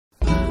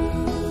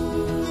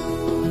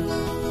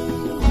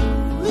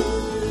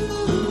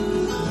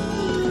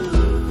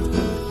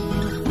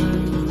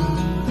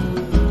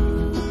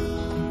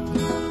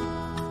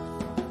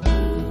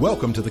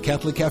Welcome to the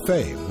Catholic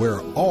Cafe,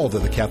 where all that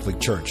the Catholic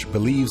Church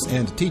believes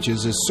and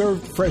teaches is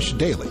served fresh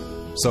daily.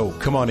 So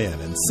come on in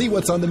and see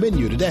what's on the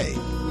menu today.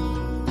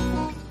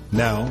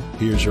 Now,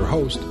 here's your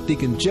host,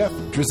 Deacon Jeff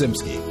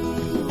Drzymski.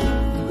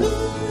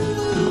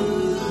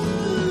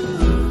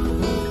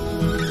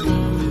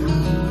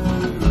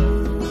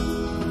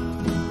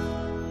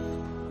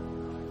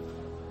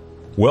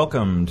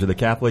 Welcome to the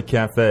Catholic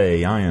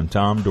Cafe. I am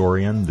Tom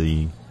Dorian,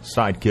 the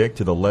sidekick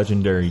to the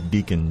legendary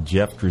Deacon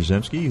Jeff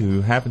Drzymski,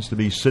 who happens to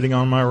be sitting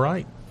on my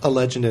right. A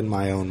legend in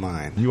my own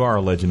mind. You are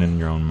a legend in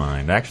your own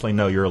mind. Actually,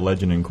 no, you're a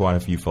legend in quite a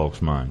few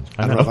folks' minds.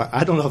 I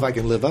don't know if I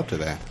can live up to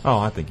that. Oh,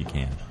 I think you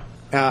can.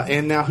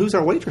 And now, who's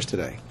our waitress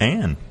today?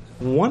 Anne.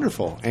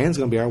 Wonderful. Anne's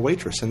going to be our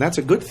waitress, and that's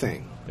a good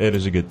thing. It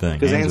is a good thing.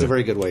 Because Anne's a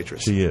very good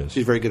waitress. She is.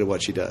 She's very good at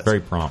what she does. Very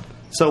prompt.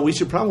 So we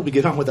should probably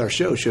get on with our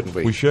show, shouldn't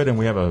we? We should, and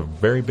we have a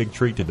very big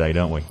treat today,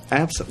 don't we?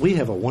 Absolutely. We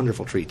have a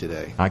wonderful treat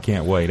today. I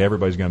can't wait.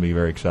 Everybody's going to be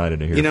very excited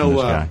to hear from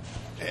this guy.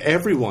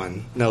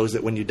 Everyone knows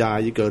that when you die,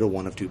 you go to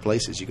one of two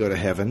places. You go to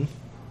heaven,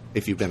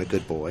 if you've been a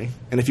good boy.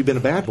 And if you've been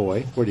a bad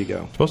boy, where do you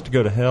go? Supposed to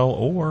go to hell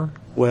or...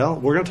 Well,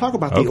 we're going to talk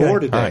about the or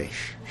today. Right.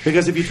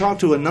 Because if you talk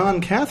to a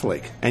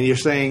non-Catholic and you're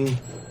saying,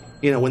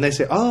 when they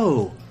say,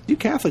 oh, you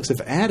Catholics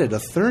have added a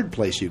third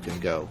place you can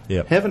go.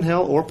 Yep. Heaven,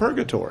 hell, or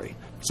purgatory.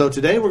 So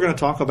today we're going to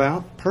talk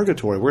about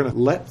purgatory. We're going to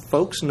let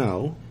folks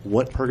know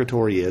what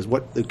purgatory is,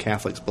 what the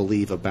Catholics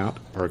believe about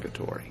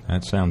purgatory.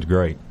 That sounds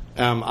great.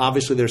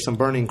 Obviously, there's some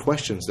burning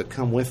questions that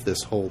come with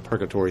this whole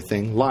purgatory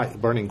thing.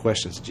 Like burning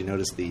questions. Did you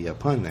notice the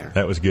pun there?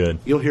 That was good.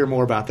 You'll hear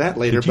more about that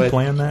later. Did you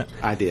plan that?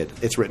 I did.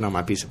 It's written on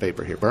my piece of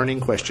paper here. Burning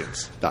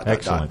questions. ...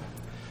 Excellent.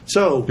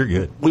 So you're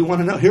good. We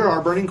want to know. Here are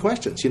our burning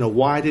questions.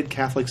 Why did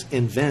Catholics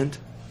invent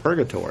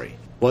purgatory?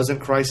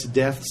 Wasn't Christ's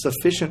death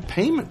sufficient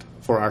payment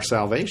for our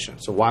salvation?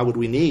 So why would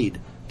we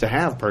need to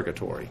have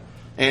purgatory?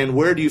 And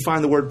where do you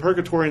find the word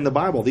purgatory in the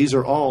Bible? These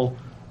are all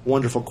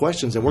wonderful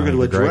questions, and we're going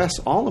to address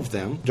all of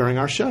them during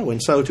our show.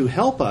 And so to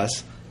help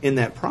us in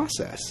that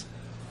process,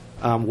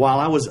 while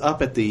I was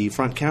up at the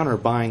front counter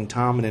buying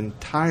Tom an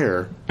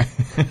entire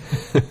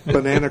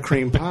banana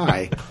cream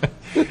pie...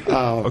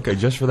 okay,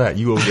 just for that,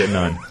 you will get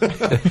none.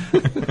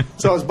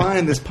 So I was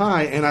buying this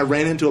pie, and I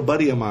ran into a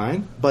buddy of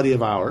mine, buddy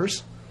of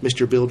ours,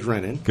 Mr. Bill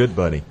Drennan. Good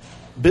buddy.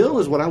 Bill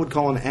is what I would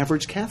call an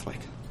average Catholic.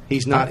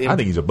 He's not. I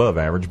think he's above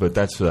average, but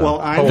that's a well,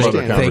 I whole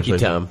understand. other conversation.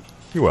 Thank you, Tom.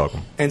 You're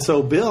welcome. And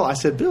so, Bill, I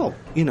said, Bill,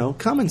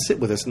 come and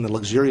sit with us in the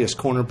luxurious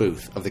corner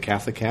booth of the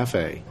Catholic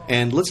Cafe,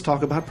 and let's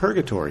talk about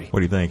purgatory. What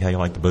do you think? How you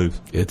like the booth?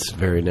 It's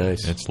very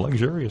nice. It's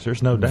luxurious.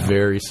 There's no doubt.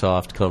 Very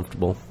soft,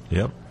 comfortable.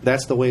 Yep.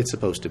 That's the way it's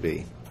supposed to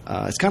be.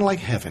 It's kind of like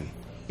heaven.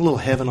 A little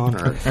heaven on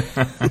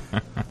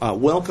earth.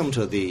 Welcome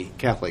to the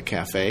Catholic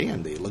Cafe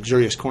and the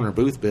luxurious corner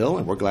booth, Bill,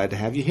 and we're glad to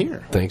have you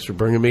here. Thanks for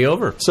bringing me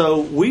over.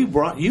 So we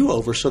brought you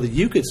over so that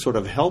you could sort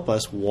of help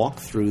us walk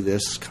through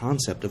this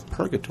concept of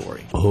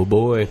purgatory. Oh,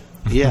 boy.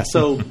 Yeah,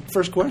 so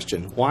first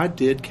question, why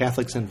did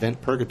Catholics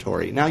invent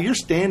purgatory? Now, you're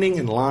standing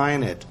in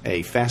line at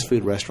a fast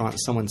food restaurant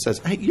and someone says,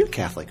 hey, you're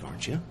Catholic,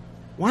 aren't you?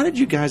 Why did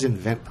you guys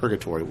invent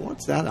purgatory?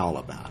 What's that all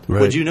about?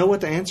 Right. Would you know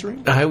what to answer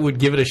him? I would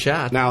give it a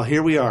shot. Now,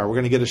 here we are. We're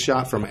going to get a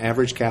shot from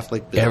average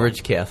Catholic Bill.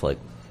 Average Catholic.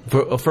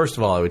 First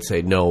of all, I would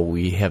say, no,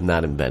 we have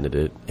not invented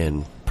it.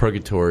 And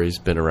purgatory's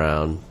been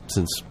around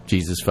since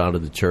Jesus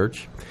founded the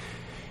church.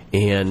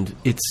 And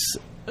it's,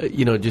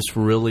 just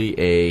really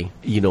a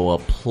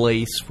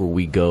place where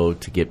we go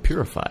to get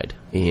purified.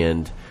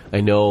 And I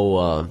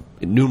know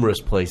in numerous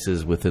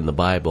places within the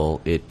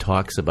Bible, it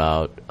talks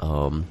about...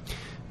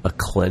 a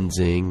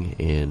cleansing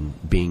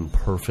and being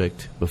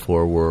perfect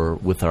before we're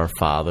with our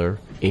Father.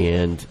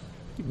 And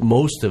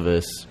most of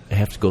us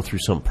have to go through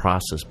some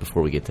process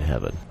before we get to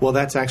heaven. Well,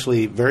 that's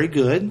actually very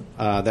good.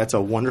 That's a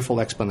wonderful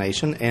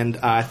explanation. And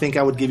I think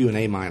I would give you an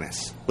A-.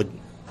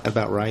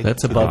 About right?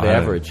 That's above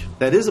average.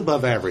 That is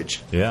above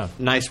average. Yeah.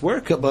 Nice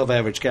work, above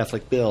average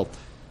Catholic Bill.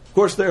 Of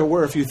course, there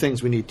were a few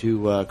things we need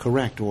to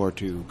correct or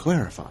to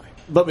clarify.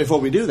 But before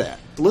we do that,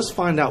 let's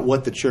find out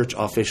what the Church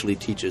officially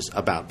teaches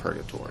about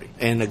purgatory.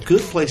 And a good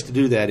place to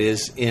do that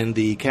is in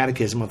the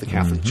Catechism of the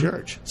Catholic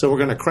Church. So we're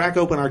going to crack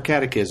open our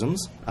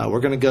catechisms. We're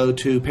going to go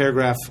to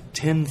paragraph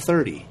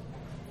 1030,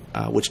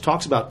 which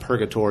talks about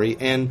purgatory.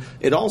 And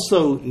it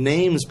also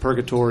names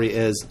purgatory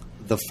as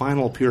the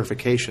final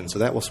purification. So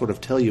that will sort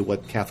of tell you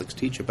what Catholics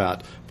teach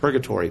about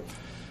purgatory.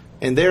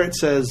 And there it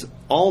says,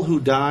 all who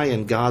die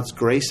in God's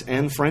grace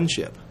and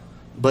friendship,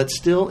 but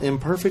still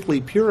imperfectly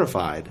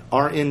purified,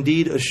 are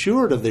indeed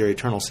assured of their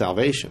eternal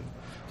salvation.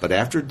 But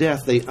after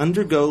death they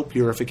undergo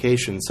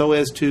purification so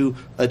as to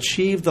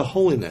achieve the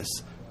holiness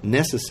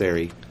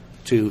necessary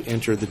to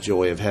enter the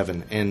joy of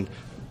heaven. And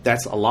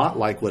that's a lot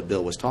like what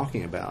Bill was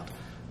talking about.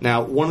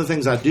 Now, one of the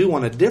things I do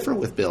want to differ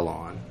with Bill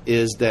on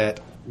is that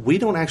we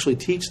don't actually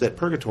teach that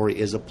purgatory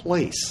is a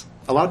place.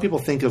 A lot of people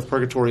think of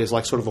purgatory as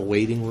like sort of a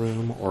waiting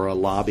room or a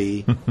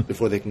lobby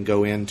before they can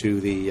go into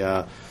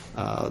the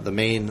the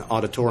main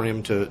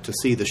auditorium to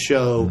see the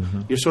show.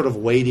 Mm-hmm. You're sort of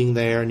waiting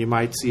there, and you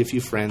might see a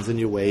few friends, and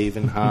you wave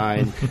and hi,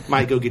 and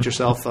might go get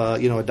yourself,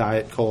 a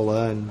Diet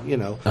Cola, and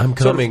I'm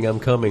coming.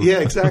 Yeah,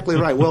 exactly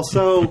right. Well,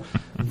 so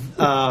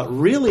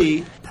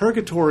really,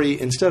 purgatory,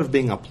 instead of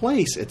being a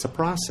place, it's a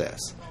process.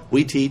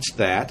 We teach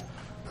that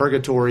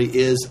purgatory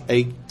is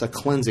a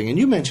cleansing, and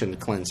you mentioned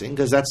cleansing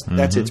because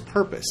that's its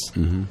purpose.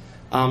 Mm-hmm.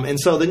 And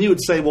so then you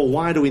would say, well,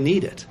 why do we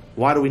need it?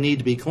 Why do we need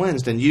to be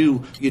cleansed? And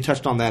you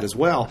touched on that as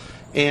well.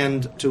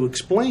 And to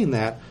explain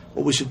that,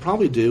 what we should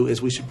probably do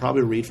is we should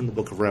probably read from the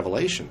book of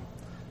Revelation,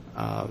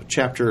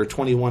 chapter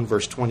 21,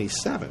 verse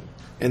 27.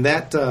 And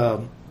that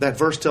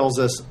verse tells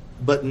us,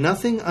 "But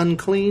nothing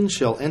unclean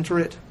shall enter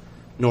it,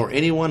 nor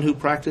anyone who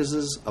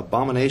practices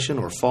abomination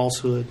or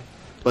falsehood,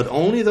 but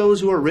only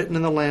those who are written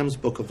in the Lamb's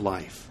book of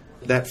life."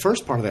 That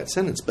first part of that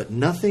sentence, "but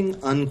nothing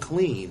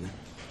unclean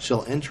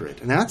shall enter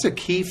it." And that's a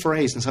key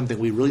phrase and something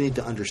we really need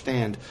to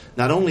understand,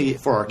 not only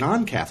for our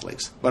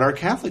non-Catholics, but our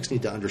Catholics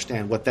need to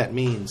understand what that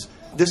means.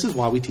 This is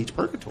why we teach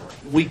purgatory.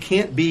 We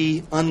can't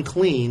be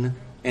unclean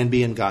and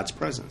be in God's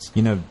presence.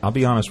 I'll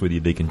be honest with you,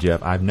 Deacon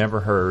Jeff. I've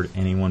never heard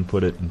anyone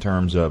put it in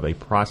terms of a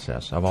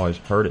process. I've always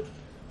heard it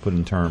put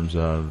in terms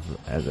of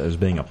as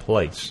being a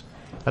place.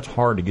 That's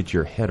hard to get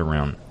your head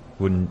around.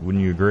 Wouldn't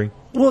you agree?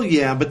 Well,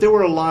 yeah, but there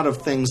were a lot of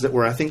things that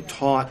were, I think,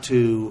 taught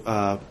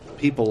to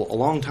people a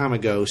long time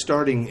ago,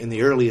 starting in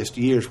the earliest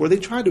years, where they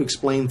tried to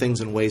explain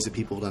things in ways that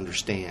people would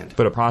understand.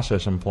 But a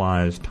process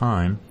implies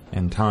time,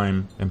 and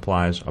time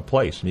implies a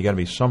place, and you got to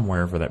be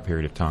somewhere for that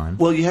period of time.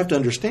 Well, you have to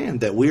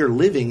understand that we are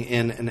living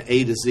in an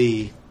A to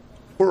Z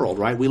world,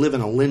 right? We live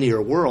in a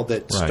linear world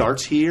that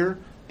starts here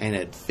and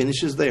it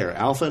finishes there,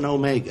 Alpha and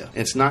Omega.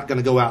 It's not going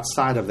to go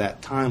outside of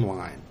that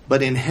timeline.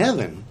 But in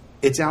heaven,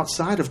 it's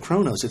outside of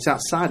Chronos. It's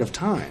outside of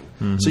time.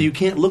 Mm-hmm. So you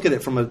can't look at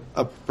it from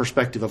a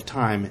perspective of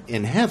time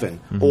in heaven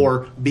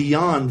or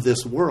beyond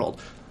this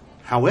world.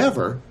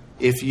 However,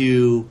 if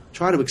you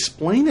try to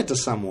explain it to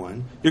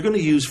someone, you're going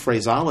to use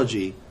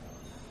phraseology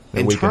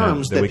in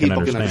terms that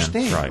people can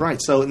understand.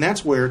 Right. So, and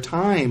that's where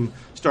time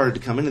started to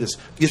come into this.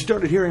 You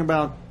started hearing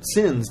about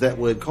sins that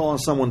would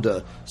cause someone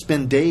to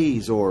spend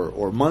days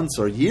or months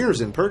or years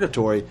in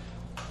purgatory.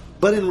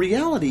 But in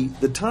reality,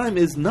 the time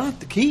is not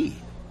the key.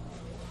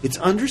 It's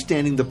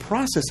understanding the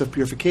process of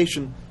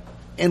purification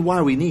and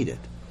why we need it.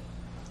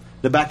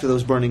 Now back to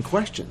those burning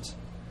questions.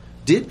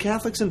 Did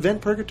Catholics invent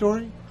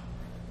purgatory?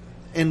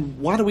 And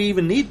why do we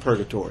even need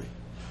purgatory?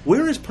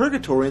 Where is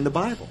purgatory in the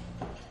Bible?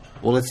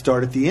 Well, let's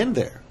start at the end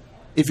there.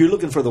 If you're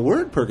looking for the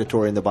word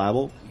purgatory in the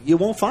Bible, you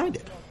won't find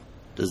it.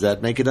 Does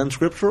that make it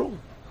unscriptural?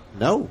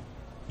 No.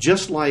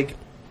 Just like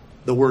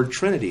the word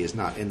Trinity is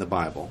not in the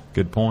Bible.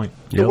 Good point.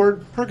 The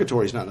word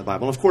purgatory is not in the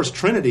Bible. And of course,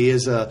 Trinity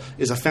is a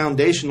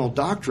foundational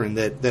doctrine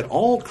that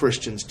all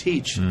Christians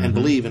teach and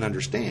believe and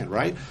understand,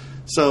 right?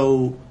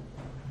 So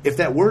if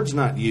that word's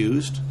not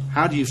used,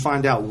 how do you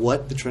find out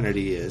what the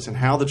Trinity is and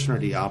how the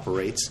Trinity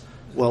operates?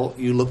 Well,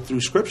 you look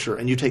through Scripture,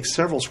 and you take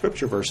several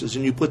Scripture verses,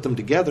 and you put them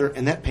together,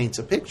 and that paints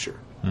a picture.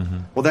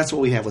 Mm-hmm. Well, that's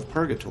what we have with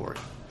purgatory.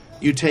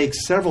 You take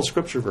several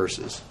Scripture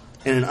verses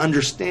and an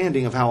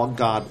understanding of how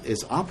God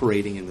is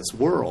operating in this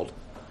world,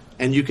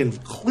 and you can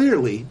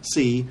clearly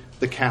see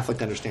the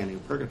Catholic understanding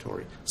of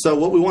purgatory. So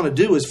what we want to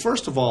do is,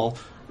 first of all,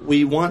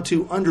 we want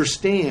to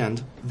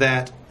understand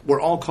that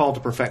we're all called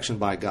to perfection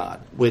by God,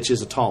 which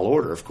is a tall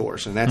order, of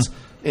course. And that's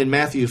in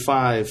Matthew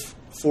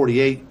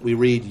 5:48, we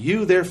read,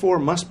 "You therefore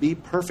must be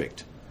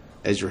perfect,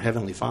 as your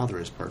heavenly Father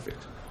is perfect."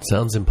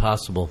 Sounds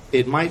impossible.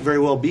 It might very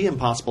well be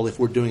impossible if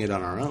we're doing it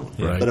on our own.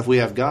 Right. But if we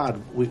have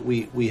God,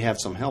 we have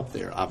some help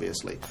there,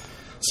 obviously.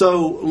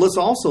 So let's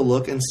also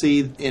look and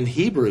see in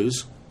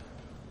Hebrews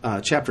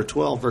chapter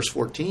 12, verse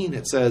 14,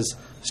 it says,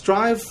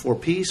 "Strive for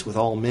peace with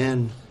all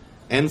men,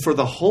 and for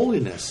the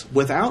holiness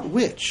without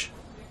which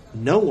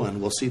no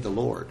one will see the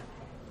Lord."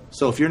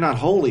 So if you're not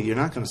holy, you're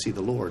not going to see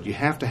the Lord. You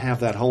have to have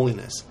that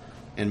holiness.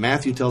 And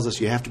Matthew tells us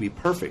you have to be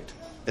perfect,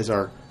 as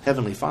our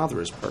Heavenly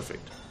Father is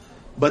perfect.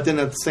 But then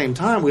at the same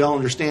time, we all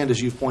understand,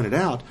 as you've pointed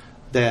out,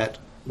 that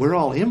we're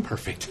all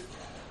imperfect.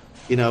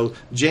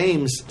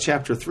 James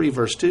chapter 3,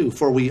 verse 2,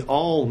 "For we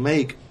all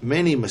make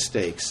many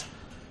mistakes.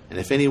 And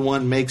if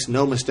anyone makes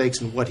no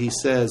mistakes in what he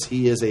says,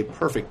 he is a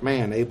perfect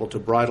man, able to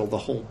bridle the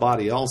whole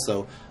body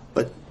also."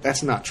 But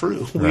that's not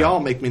true. Right. We all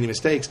make many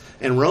mistakes.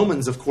 And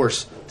Romans, of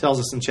course, tells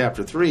us in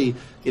chapter 3,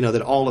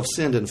 that all have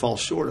sinned and fall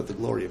short of the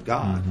glory of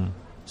God. Mm-hmm.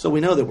 So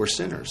we know that we're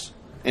sinners.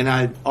 And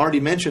I already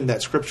mentioned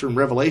that scripture in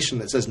Revelation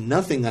that says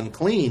nothing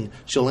unclean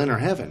shall enter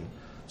heaven.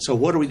 So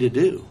what are we to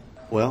do?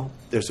 Well,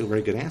 there's a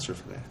very good answer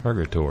for that.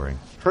 Purgatory.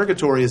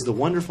 Purgatory is the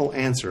wonderful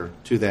answer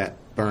to that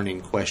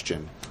burning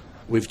question.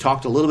 We've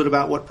talked a little bit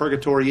about what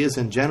purgatory is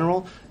in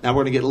general. Now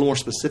we're going to get a little more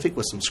specific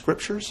with some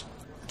scriptures.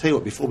 I'll tell you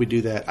what, before we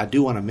do that, I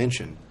do want to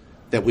mention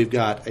that we've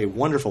got a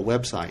wonderful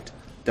website,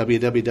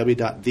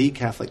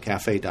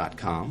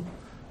 www.thecatholiccafe.com.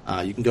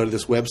 You can go to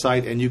this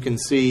website and you can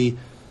see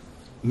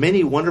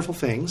many wonderful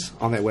things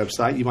on that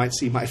website. You might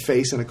see my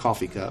face in a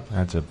coffee cup.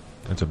 That's a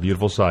That's a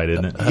beautiful sight,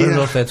 isn't it? I don't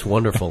know if that's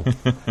wonderful.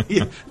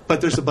 Yeah,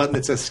 but there's a button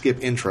that says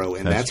skip intro,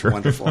 and that's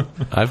wonderful.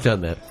 I've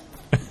done that.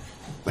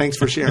 Thanks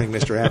for sharing,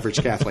 Mr.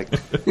 Average Catholic.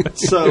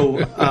 So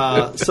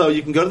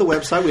you can go to the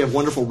website. We have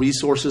wonderful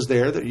resources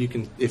there that you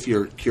can, if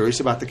you're curious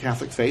about the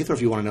Catholic faith or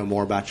if you want to know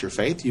more about your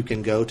faith, you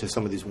can go to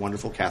some of these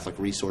wonderful Catholic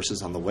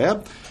resources on the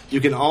web.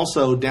 You can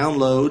also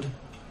download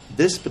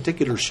this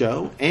particular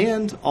show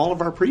and all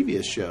of our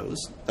previous shows.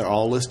 They're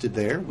all listed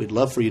there. We'd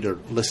love for you to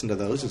listen to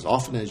those as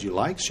often as you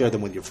like. Share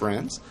them with your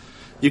friends.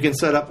 You can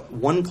set up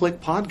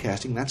one-click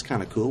podcasting. That's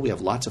kind of cool. We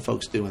have lots of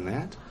folks doing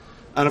that.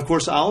 And, of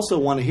course, I also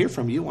want to hear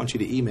from you. I want you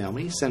to email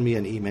me. Send me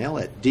an email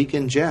at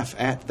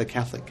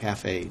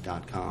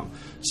deaconjeff@thecatholiccafe.com.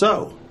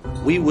 So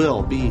we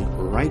will be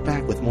right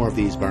back with more of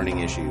these burning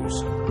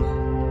issues.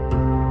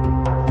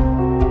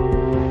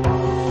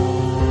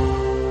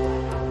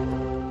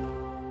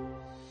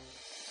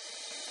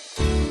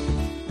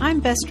 I'm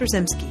Bess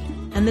Drzymski,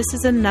 and this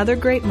is another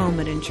great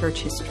moment in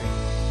church history.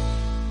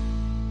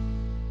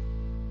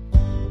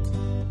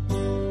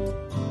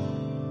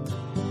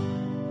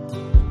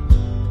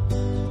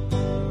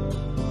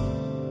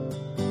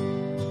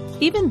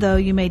 Even though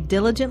you may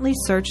diligently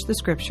search the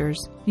Scriptures,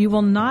 you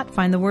will not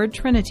find the word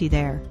Trinity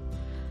there.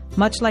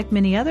 Much like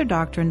many other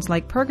doctrines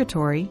like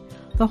Purgatory,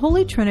 the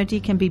Holy Trinity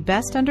can be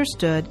best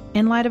understood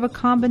in light of a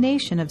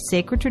combination of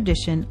sacred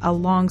tradition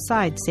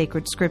alongside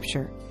sacred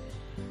Scripture.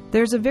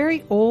 There's a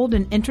very old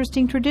and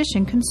interesting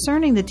tradition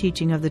concerning the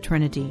teaching of the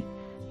Trinity,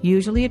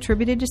 usually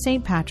attributed to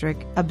St.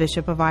 Patrick, a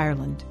bishop of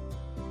Ireland.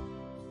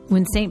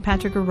 When St.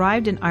 Patrick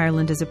arrived in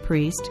Ireland as a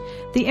priest,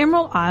 the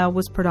Emerald Isle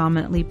was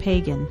predominantly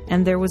pagan,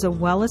 and there was a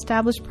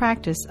well-established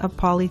practice of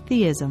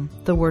polytheism,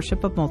 the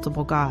worship of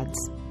multiple gods.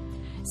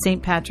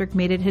 St. Patrick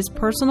made it his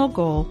personal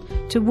goal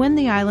to win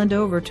the island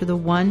over to the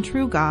one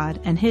true God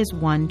and his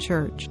one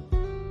church.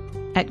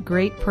 At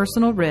great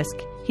personal risk,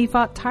 he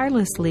fought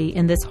tirelessly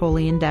in this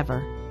holy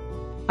endeavor.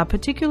 A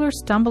particular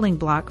stumbling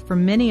block for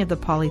many of the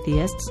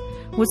polytheists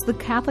was the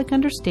Catholic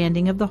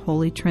understanding of the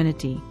Holy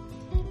Trinity.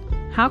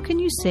 How can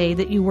you say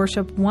that you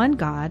worship one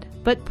God,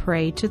 but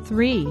pray to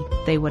three?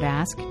 They would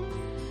ask.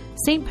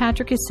 St.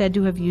 Patrick is said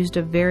to have used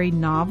a very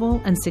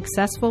novel and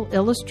successful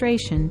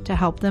illustration to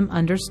help them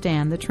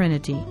understand the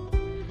Trinity.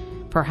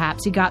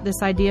 Perhaps he got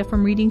this idea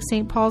from reading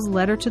St. Paul's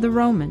letter to the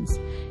Romans.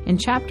 In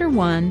chapter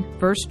 1,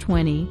 verse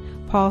 20,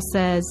 Paul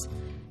says,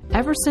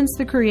 "Ever since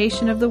the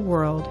creation of the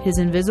world, his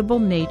invisible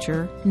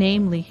nature,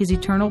 namely his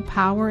eternal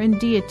power and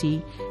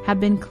deity,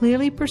 have been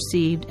clearly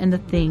perceived in the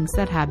things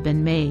that have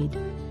been made."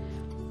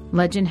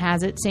 Legend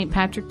has it St.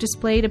 Patrick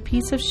displayed a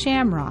piece of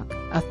shamrock,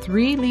 a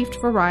three-leafed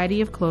variety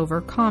of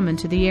clover common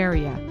to the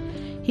area.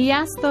 He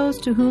asked those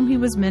to whom he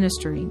was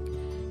ministering,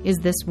 "Is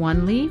this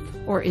one leaf,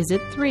 or is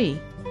it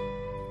three?"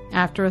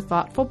 After a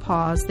thoughtful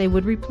pause, they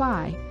would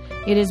reply,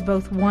 "It is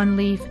both one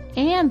leaf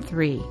and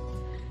three."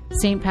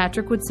 St.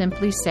 Patrick would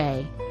simply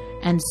say,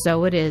 "And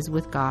so it is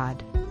with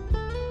God."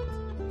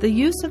 The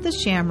use of the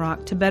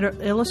shamrock to better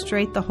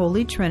illustrate the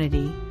Holy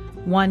Trinity,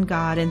 one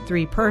God in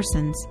three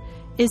persons,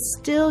 is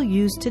still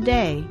used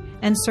today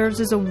and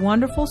serves as a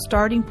wonderful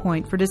starting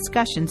point for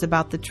discussions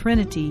about the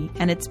Trinity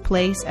and its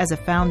place as a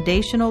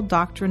foundational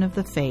doctrine of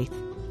the faith.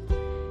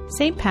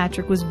 St.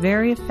 Patrick was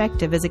very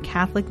effective as a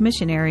Catholic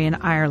missionary in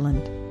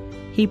Ireland.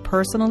 He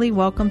personally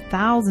welcomed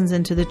thousands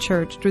into the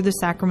church through the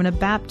sacrament of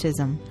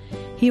baptism.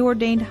 He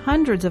ordained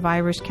hundreds of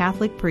Irish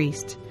Catholic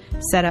priests,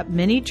 set up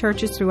many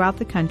churches throughout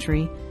the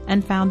country,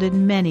 and founded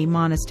many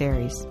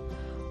monasteries,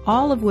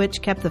 all of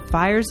which kept the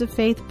fires of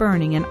faith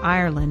burning in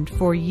Ireland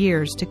for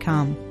years to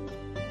come.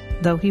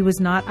 Though he was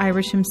not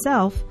Irish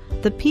himself,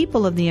 the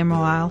people of the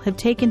Emerald Isle have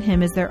taken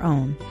him as their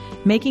own,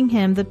 making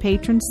him the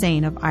patron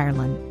saint of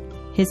Ireland.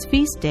 His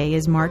feast day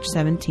is March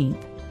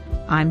 17th.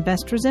 I'm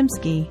Bess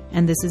Drzymski,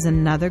 and this is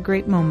another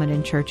great moment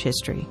in church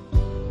history.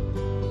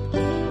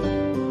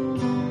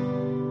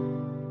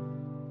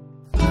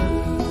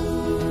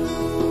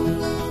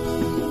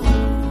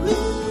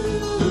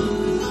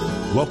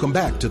 Welcome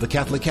back to the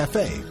Catholic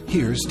Cafe.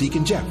 Here's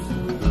Deacon Jeff.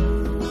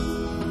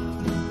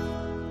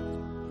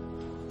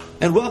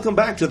 And welcome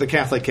back to the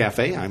Catholic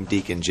Cafe. I'm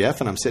Deacon Jeff,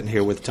 and I'm sitting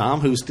here with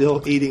Tom, who's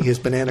still eating his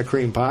banana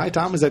cream pie.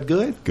 Tom, is that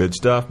good? Good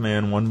stuff,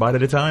 man. One bite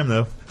at a time,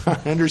 though. I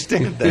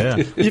understand that.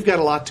 Yeah. You've got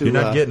a lot to... You're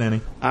not getting any.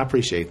 I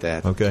appreciate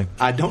that. Okay.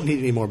 I don't need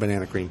any more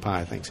banana cream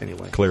pie, thanks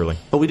anyway. Clearly.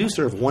 But we do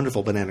serve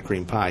wonderful banana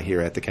cream pie here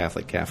at the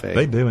Catholic Cafe.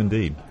 They do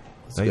indeed.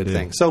 It's a good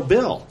thing. So,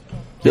 Bill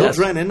Yes.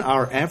 Drennan,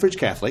 our average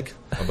Catholic.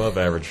 Above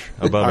average.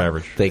 Above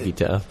average. Thank you,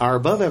 Tom. Our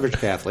above average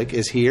Catholic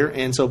is here.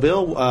 And so,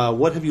 Bill,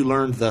 what have you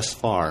learned thus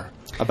far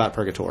about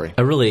Purgatory?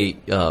 I really,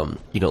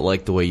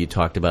 like the way you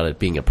talked about it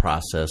being a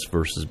process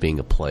versus being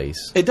a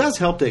place. It does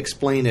help to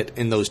explain it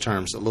in those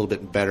terms a little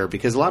bit better,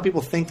 because a lot of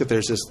people think that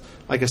there's this,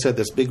 like I said,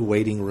 this big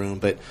waiting room.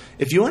 But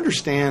if you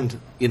understand,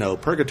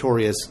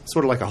 Purgatory is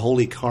sort of like a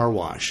holy car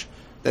wash,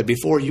 that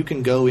before you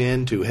can go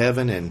into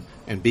heaven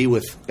and be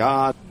with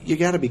God, you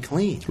got to be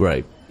clean.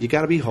 Right. You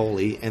got to be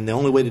holy, and the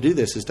only way to do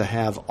this is to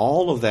have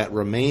all of that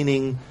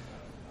remaining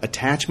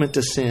attachment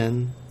to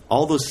sin,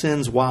 all those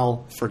sins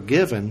while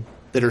forgiven,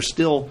 that are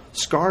still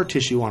scar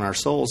tissue on our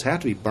souls have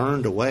to be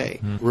burned away,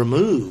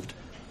 removed,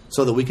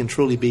 so that we can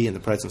truly be in the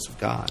presence of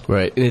God.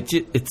 Right. And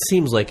it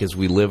seems like as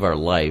we live our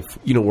life,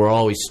 we're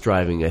always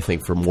striving, I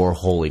think, for more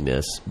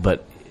holiness.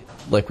 But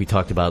like we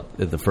talked about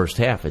in the first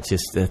half, it's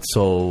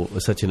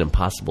such an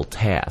impossible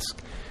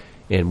task.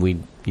 And we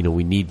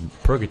need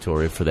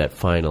purgatory for that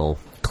final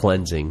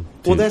cleansing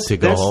to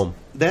go home.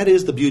 That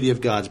is the beauty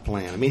of God's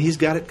plan. I mean, He's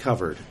got it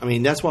covered. I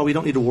mean, that's why we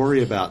don't need to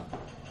worry about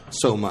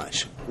so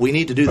much. We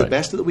need to do the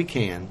best that we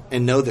can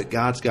and know that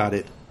God's got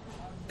it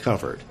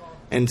covered.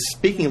 And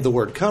speaking of the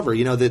word cover,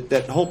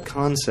 that whole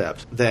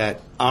concept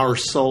that our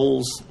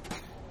souls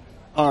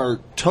are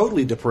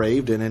totally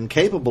depraved and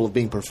incapable of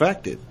being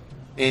perfected,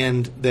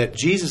 and that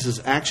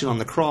Jesus' action on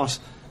the cross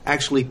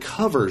actually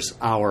covers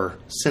our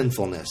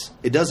sinfulness.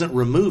 It doesn't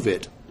remove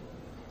it.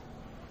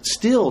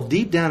 Still,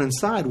 deep down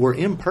inside, we're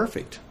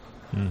imperfect,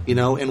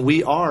 and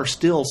we are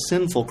still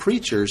sinful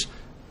creatures,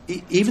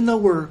 even though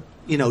we're,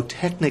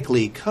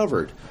 technically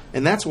covered.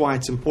 And that's why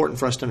it's important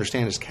for us to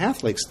understand as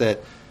Catholics that,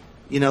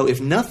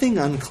 if nothing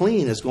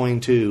unclean is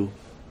going to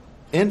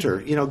enter,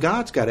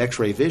 God's got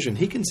X-ray vision.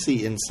 He can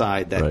see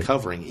inside that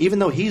covering. Even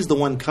though He's the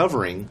one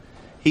covering,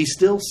 He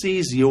still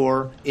sees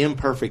your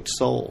imperfect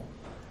soul.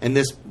 And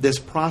this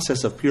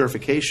process of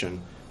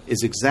purification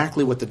is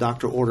exactly what the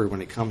doctor ordered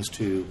when it comes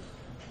to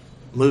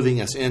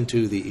moving us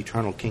into the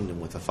eternal kingdom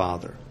with the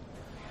Father.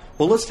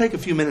 Well, let's take a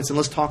few minutes and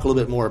let's talk a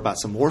little bit more about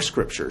some more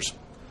scriptures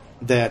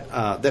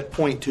that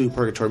point to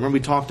purgatory. Remember, we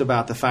talked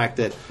about the fact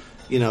that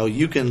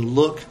you can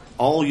look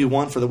all you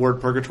want for the word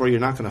purgatory, you're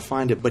not going to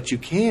find it, but you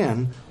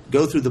can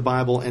go through the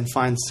Bible and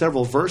find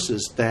several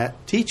verses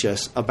that teach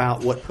us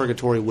about what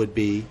purgatory would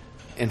be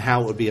and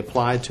how it would be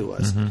applied to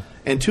us.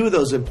 And two of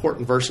those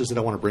important verses that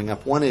I want to bring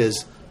up, one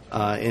is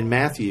in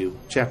Matthew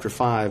chapter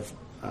 5,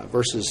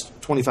 verses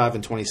 25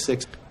 and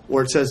 26,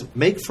 where it says,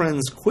 "Make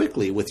friends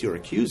quickly with your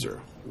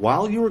accuser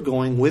while you are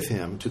going with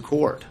him to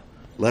court,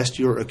 lest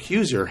your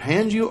accuser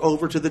hand you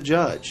over to the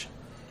judge,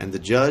 and the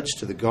judge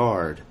to the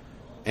guard,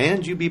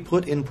 and you be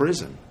put in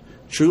prison.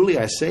 Truly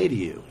I say to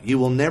you, you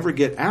will never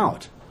get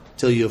out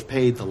till you have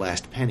paid the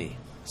last penny."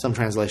 Some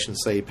translations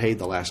say paid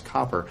the last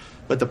copper.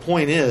 But the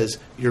point is,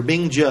 you're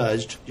being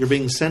judged, you're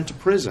being sent to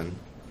prison,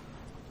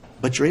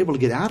 but you're able to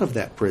get out of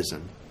that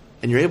prison,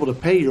 and you're able to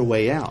pay your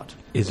way out.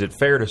 Is it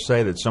fair to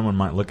say that someone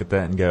might look at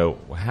that and go,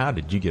 well, how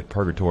did you get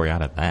purgatory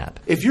out of that?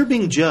 If you're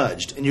being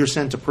judged and you're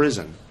sent to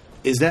prison,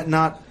 is that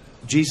not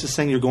Jesus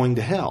saying you're going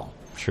to hell?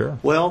 Sure.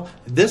 Well,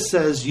 this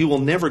says you will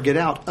never get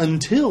out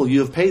until you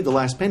have paid the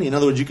last penny. In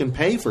other words, you can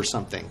pay for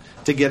something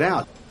to get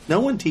out. No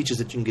one teaches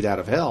that you can get out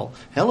of hell.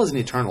 Hell is an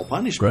eternal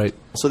punishment. Right.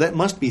 So that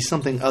must be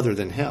something other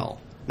than hell.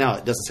 Now,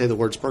 it doesn't say the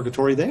words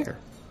purgatory there.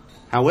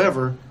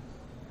 However,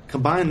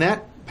 combine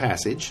that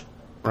passage,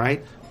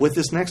 right, with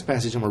this next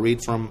passage I'm going to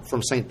read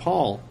from St.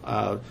 Paul,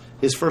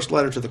 his first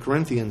letter to the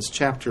Corinthians,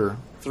 chapter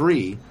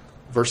 3,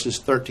 verses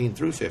 13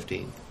 through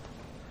 15.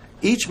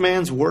 "Each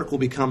man's work will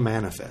become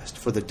manifest,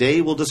 for the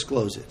day will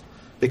disclose it,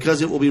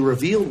 because it will be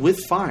revealed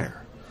with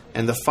fire,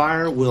 and the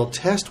fire will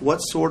test what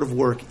sort of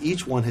work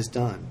each one has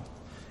done.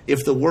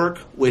 If the work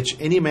which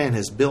any man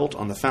has built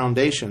on the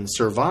foundation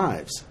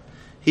survives,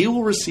 he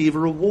will receive a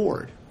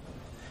reward.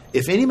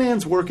 If any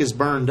man's work is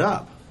burned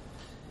up,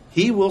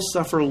 he will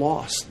suffer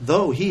loss,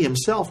 though he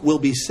himself will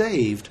be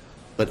saved,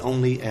 but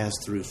only as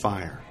through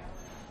fire."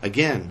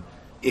 Again,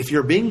 if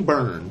you're being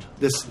burned,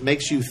 this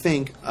makes you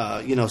think,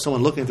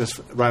 someone looking at this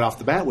right off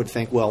the bat would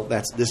think, well,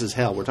 this is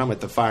hell. We're talking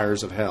about the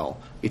fires of hell,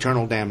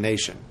 eternal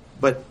damnation.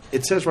 But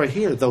it says right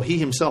here, though he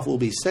himself will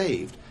be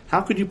saved. How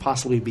could you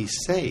possibly be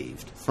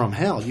saved from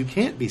hell? You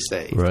can't be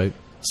saved. Right.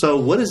 So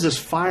what is this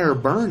fire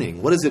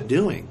burning? What is it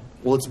doing?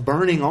 Well, it's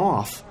burning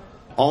off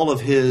all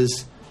of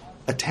his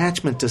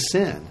attachment to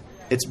sin.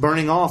 It's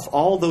burning off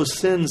all those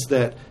sins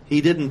that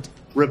he didn't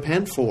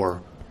repent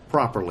for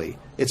properly.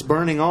 It's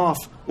burning off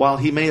while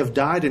he may have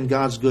died in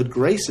God's good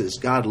graces.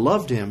 God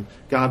loved him.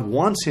 God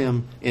wants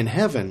him in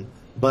heaven,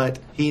 but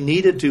he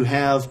needed to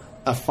have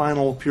a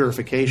final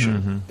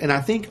purification. And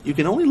I think you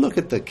can only look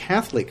at the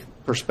Catholic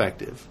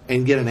perspective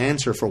and get an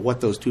answer for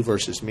what those two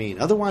verses mean.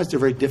 Otherwise, they're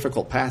very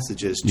difficult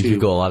passages You could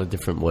go a lot of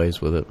different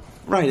ways with it.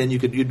 Right, and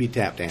you'd be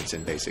tap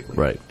dancing, basically.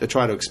 Right. To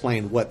try to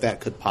explain what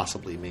that could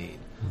possibly mean.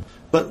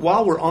 But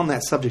while we're on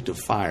that subject of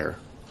fire,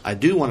 I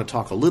do want to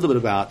talk a little bit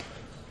about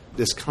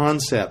this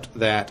concept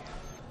that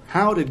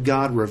how did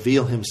God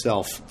reveal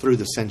himself through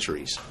the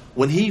centuries?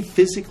 When he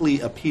physically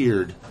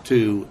appeared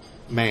to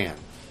man,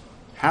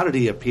 how did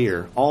he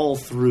appear all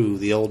through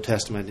the Old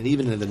Testament and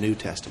even in the New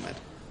Testament?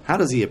 How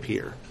does he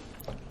appear?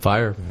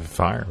 Fire.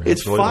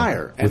 It's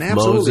fire. With and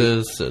absolutely.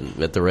 Moses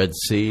and at the Red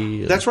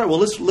Sea. That's right. Well,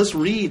 let's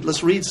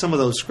read some of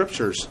those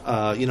scriptures.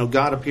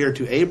 God appeared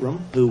to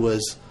Abram, who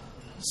was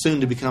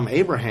soon to become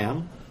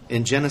Abraham,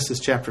 in Genesis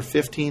chapter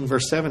 15,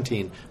 verse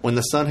 17. "When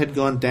the sun had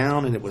gone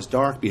down and it was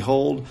dark,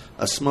 behold,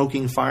 a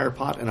smoking fire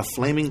pot and a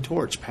flaming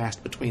torch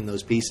passed between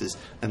those pieces."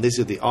 And these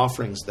are the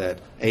offerings that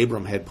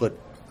Abram had put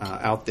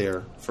out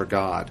there for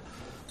God.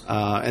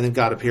 And then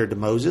God appeared to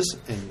Moses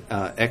in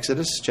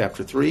Exodus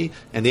chapter 3.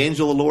 And the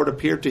angel of the Lord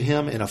appeared to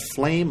him in a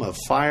flame of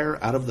fire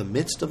out of the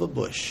midst of a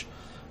bush.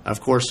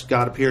 Of course,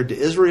 God appeared to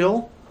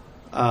Israel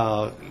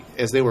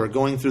as they were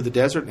going through the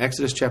desert in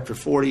Exodus chapter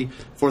 40.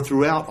 For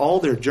throughout all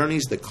their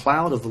journeys, the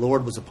cloud of the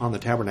Lord was upon the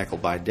tabernacle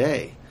by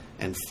day,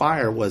 and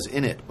fire was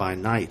in it by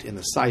night in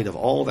the sight of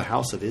all the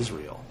house of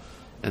Israel.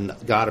 And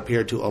God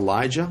appeared to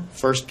Elijah,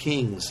 1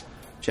 Kings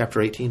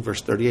chapter 18,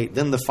 verse 38.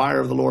 Then the fire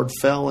of the Lord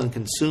fell and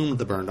consumed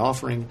the burnt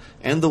offering,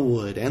 and the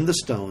wood, and the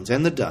stones,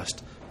 and the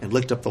dust, and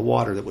licked up the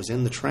water that was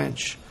in the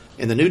trench.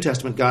 In the New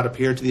Testament, God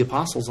appeared to the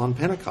apostles on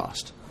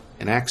Pentecost.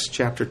 In Acts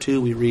chapter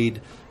 2, we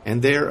read,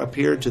 And there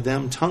appeared to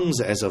them tongues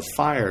as of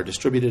fire,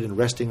 distributed and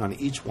resting on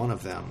each one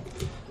of them.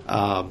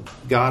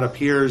 God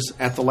appears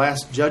at the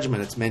last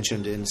judgment. It's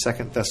mentioned in 2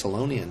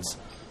 Thessalonians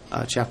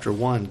chapter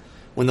 1,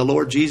 when the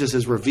Lord Jesus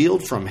is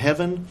revealed from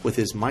heaven with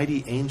his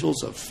mighty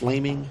angels of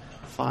flaming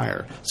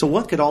fire. So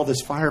what could all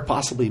this fire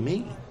possibly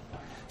mean?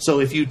 So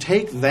if you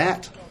take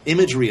that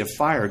imagery of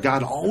fire,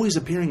 God always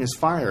appearing as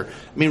fire,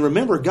 I mean,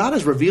 remember, God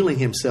is revealing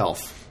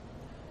himself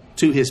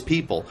to his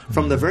people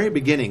from the very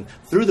beginning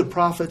through the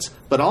prophets,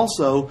 but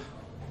also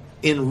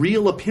in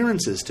real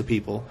appearances to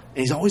people, and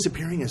he's always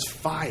appearing as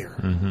fire.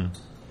 Mm-hmm.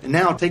 And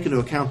now take into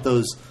account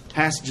those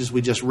passages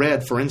we just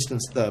read, for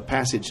instance, the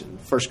passage in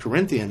 1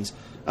 Corinthians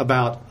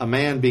about a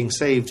man being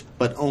saved,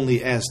 but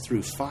only as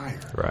through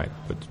fire. Right,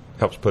 but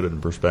helps put it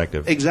in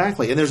perspective.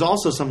 Exactly. And there's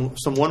also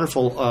some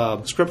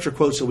wonderful scripture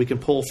quotes that we can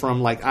pull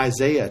from, like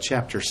Isaiah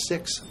chapter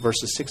 6,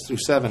 verses 6 through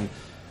 7.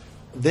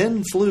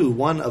 Then flew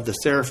one of the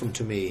seraphim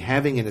to me,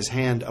 having in his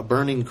hand a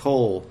burning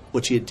coal,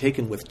 which he had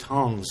taken with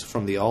tongs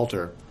from the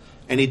altar.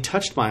 And he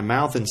touched my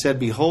mouth and said,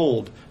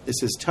 Behold,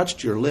 this has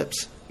touched your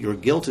lips. Your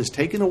guilt is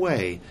taken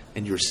away,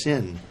 and your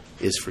sin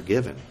is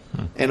forgiven.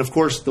 And of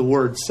course, the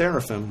word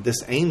seraphim,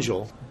 this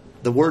angel,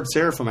 the word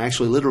seraphim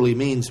actually literally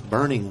means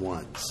burning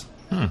ones.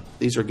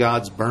 These are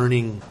God's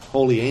burning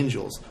holy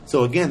angels.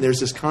 So again, there's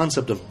this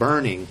concept of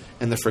burning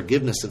and the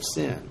forgiveness of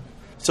sin.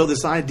 So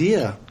this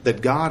idea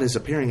that God is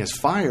appearing as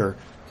fire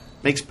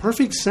makes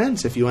perfect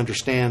sense if you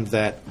understand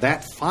that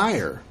that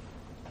fire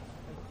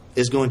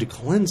is going to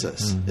cleanse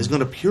us, is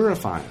going to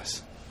purify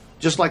us.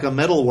 Just like a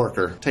metal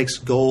worker takes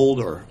gold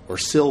or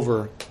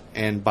silver,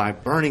 and by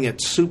burning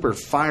it super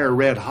fire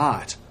red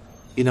hot,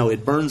 you know,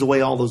 it burns away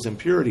all those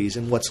impurities,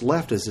 and what's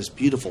left is this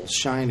beautiful,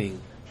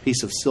 shining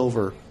piece of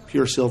silver,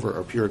 pure silver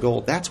or pure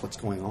gold. That's what's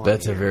going on.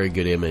 That's a very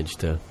good image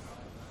to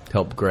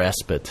help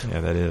grasp it.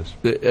 Yeah, that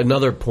is.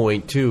 Another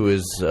point, too,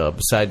 is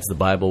besides the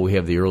Bible, we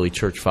have the early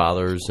church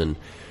fathers and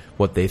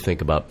what they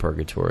think about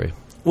purgatory.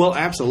 Well,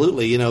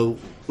 absolutely. You know,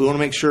 we want to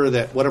make sure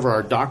that whatever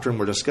our doctrine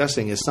we're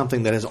discussing is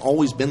something that has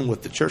always been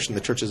with the church, and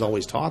the church has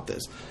always taught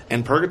this.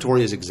 And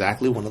purgatory is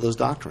exactly one of those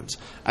doctrines.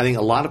 I think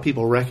a lot of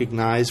people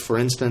recognize, for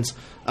instance,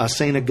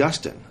 St.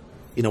 Augustine,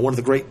 you know, one of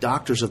the great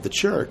doctors of the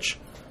church,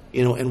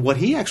 you know, and what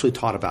he actually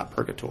taught about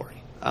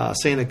purgatory.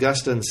 St.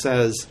 Augustine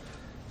says,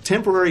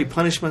 temporary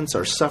punishments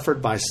are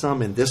suffered by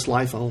some in this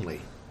life only,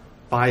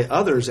 by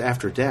others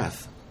after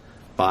death,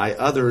 by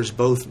others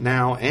both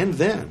now and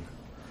then,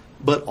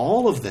 but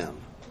all of them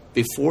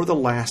before the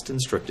last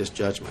and strictest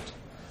judgment.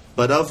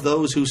 But of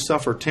those who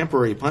suffer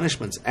temporary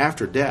punishments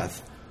after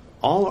death,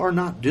 all are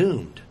not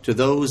doomed to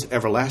those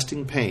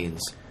everlasting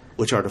pains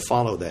which are to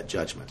follow that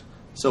judgment.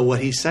 So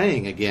what he's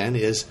saying again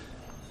is,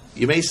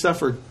 you may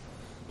suffer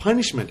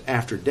punishment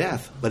after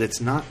death, but it's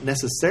not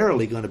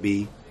necessarily going to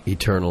be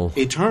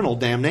eternal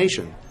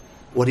damnation.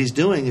 What he's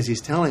doing is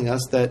he's telling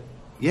us that,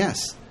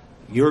 yes,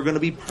 you're going to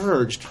be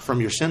purged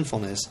from your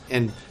sinfulness.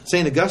 And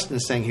St. Augustine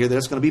is saying here that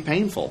it's going to be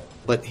painful.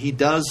 But he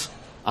does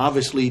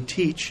obviously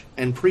teach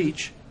and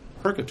preach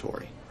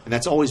purgatory. And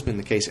that's always been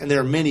the case. And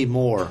there are many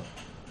more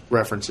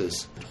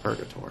references to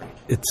purgatory.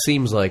 It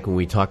seems like when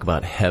we talk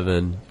about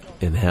heaven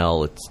and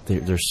hell,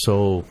 they're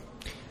so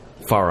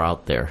far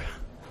out there.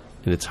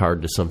 And it's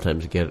hard to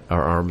sometimes get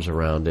our arms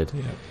around it.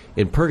 Yeah.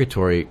 In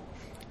purgatory,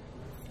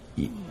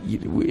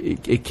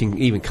 it can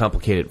even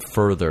complicate it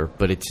further,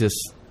 but it's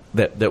just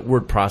that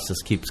word process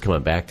keeps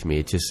coming back to me.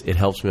 It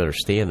helps me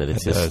understand that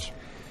it's just,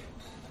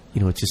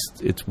 you know,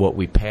 it's what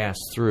we pass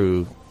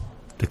through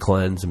to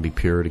cleanse and be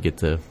pure to get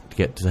to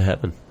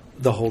heaven.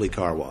 The holy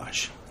car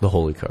wash. The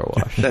holy car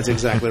wash. That's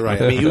exactly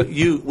right. I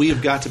mean, we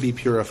have got to be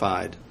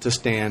purified to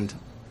stand,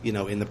 you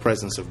know, in the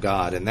presence of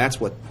God, and that's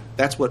what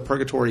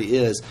purgatory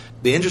is.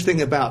 The interesting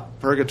thing about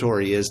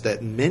purgatory is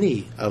that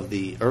many of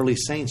the early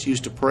saints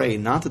used to pray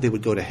not that they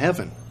would go to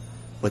heaven,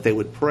 but they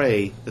would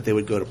pray that they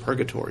would go to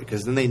purgatory,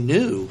 because then they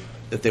knew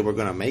that they were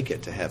going to make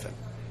it to heaven.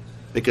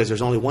 Because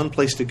there's only one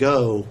place to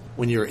go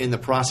when you're in the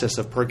process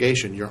of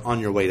purgation. You're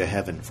on your way to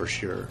heaven for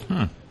sure.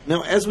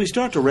 Now, as we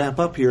start to wrap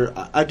up here,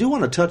 I do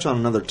want to touch on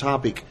another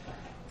topic.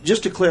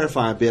 Just to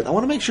clarify a bit, I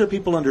want to make sure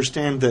people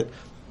understand that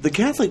the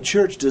Catholic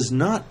Church does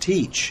not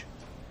teach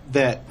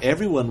that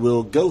everyone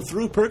will go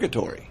through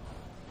purgatory.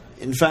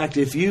 In fact,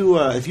 if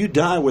you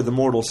die with a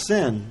mortal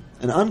sin,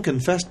 an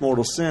unconfessed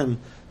mortal sin,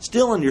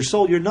 still in your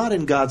soul, you're not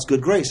in God's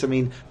good grace. I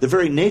mean, the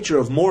very nature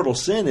of mortal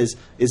sin is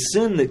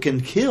sin that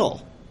can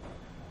kill.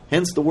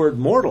 hence the word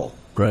mortal.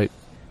 Right.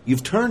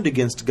 You've turned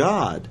against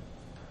God,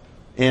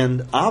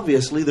 and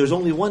obviously there's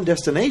only one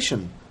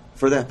destination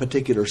for that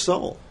particular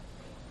soul.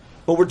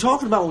 What we're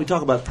talking about when we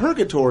talk about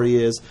purgatory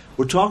is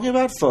we're talking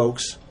about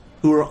folks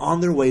who are on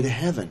their way to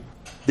heaven.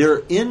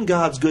 They're in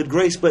God's good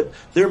grace, but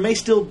there may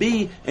still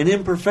be an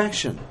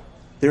imperfection.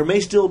 There may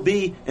still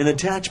be an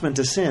attachment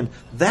to sin.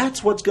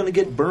 That's what's going to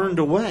get burned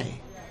away.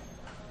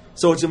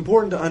 So it's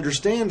important to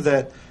understand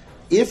that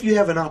if you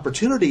have an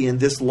opportunity in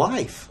this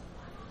life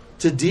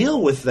to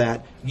deal with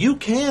that, you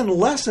can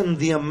lessen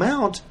the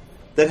amount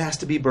that has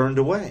to be burned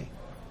away.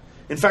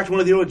 In fact, one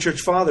of the early church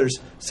fathers,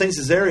 St.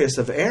 Caesarius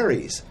of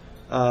Aries,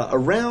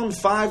 around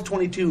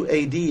 522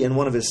 AD in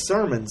one of his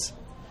sermons,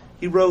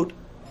 he wrote,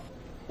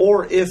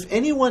 "Or if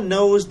anyone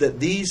knows that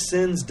these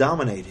sins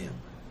dominate him,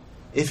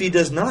 if he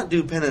does not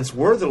do penance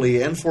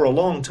worthily and for a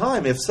long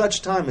time, if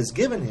such time is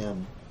given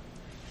him,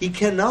 he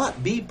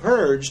cannot be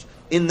purged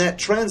in that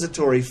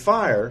transitory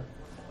fire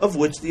of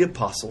which the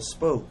apostle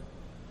spoke.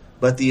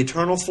 But the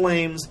eternal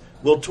flames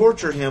will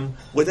torture him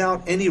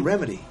without any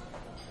remedy."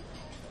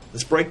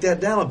 Let's break that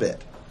down a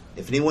bit.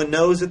 If anyone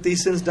knows that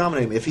these sins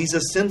dominate him, if he's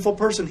a sinful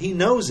person, he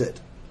knows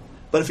it.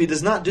 But if he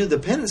does not do the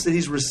penance that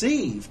he's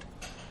received,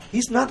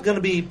 he's not going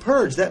to be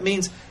purged. That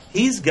means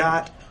he's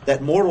got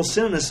that mortal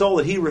sin in his soul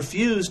that he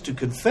refused to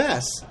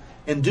confess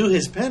and do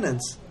his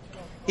penance.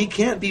 He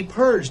can't be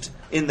purged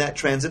in that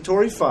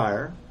transitory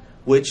fire,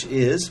 which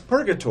is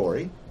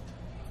purgatory.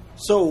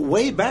 So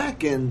way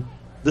back in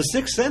the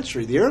 6th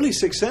century, the early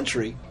 6th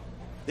century,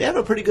 they have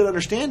a pretty good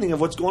understanding of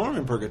what's going on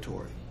in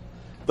purgatory.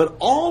 But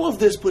all of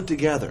this put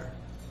together,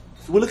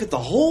 if we look at the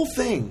whole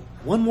thing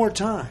one more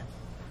time,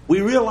 we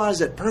realize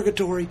that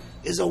purgatory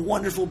is a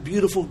wonderful,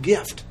 beautiful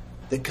gift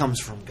that comes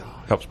from God.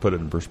 Helps put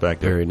it in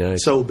perspective. Very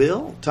nice. So,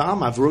 Bill,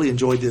 Tom, I've really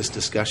enjoyed this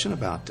discussion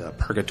about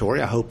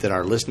purgatory. I hope that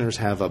our listeners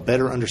have a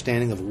better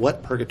understanding of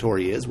what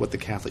purgatory is, what the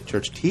Catholic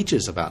Church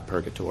teaches about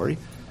purgatory.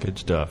 Good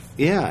stuff.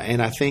 Yeah, and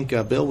I think,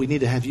 Bill, we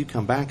need to have you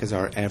come back as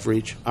our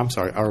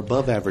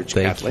above average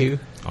Catholic. Thank you.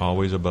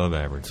 Always above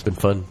average. It's been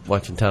fun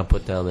watching Tom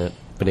put down that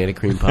banana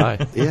cream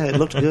pie. Yeah, it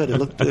looked good. It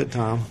looked good,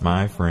 Tom.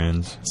 My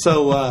friends.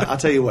 So I'll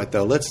tell you what,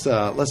 though. Let's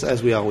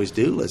as we always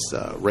do, let's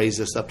raise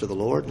this up to the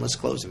Lord and let's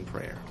close in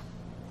prayer.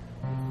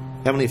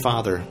 Heavenly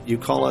Father, you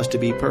call us to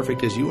be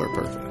perfect as you are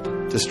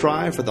perfect, to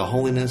strive for the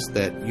holiness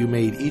that you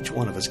made each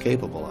one of us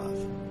capable of.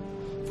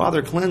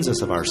 Father, cleanse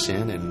us of our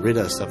sin and rid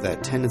us of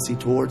that tendency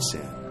towards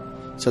sin,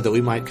 so that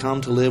we might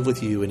come to live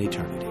with you in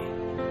eternity.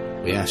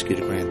 We ask you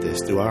to grant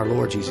this through our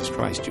Lord Jesus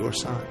Christ, your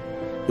Son,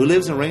 who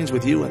lives and reigns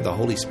with you and the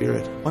Holy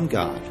Spirit, one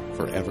God,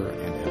 forever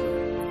and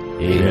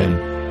ever.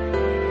 Amen.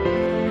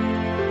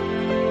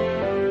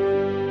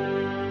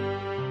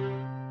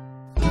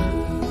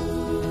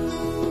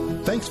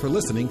 Thanks for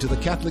listening to the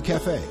Catholic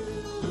Cafe.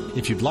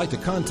 If you'd like to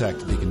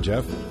contact Deacon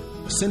Jeff,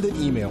 send an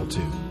email to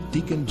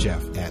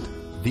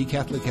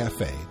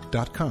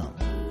deaconjeff@thecatholiccafe.com.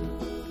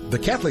 The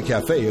Catholic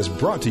Cafe is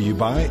brought to you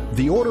by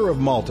the Order of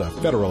Malta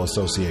Federal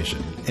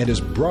Association and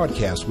is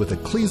broadcast with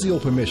ecclesial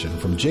permission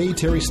from J.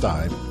 Terry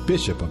Stive,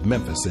 Bishop of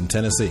Memphis in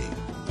Tennessee.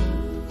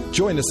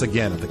 Join us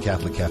again at the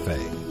Catholic Cafe.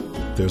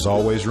 There's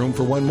always room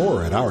for one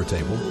more at our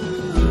table.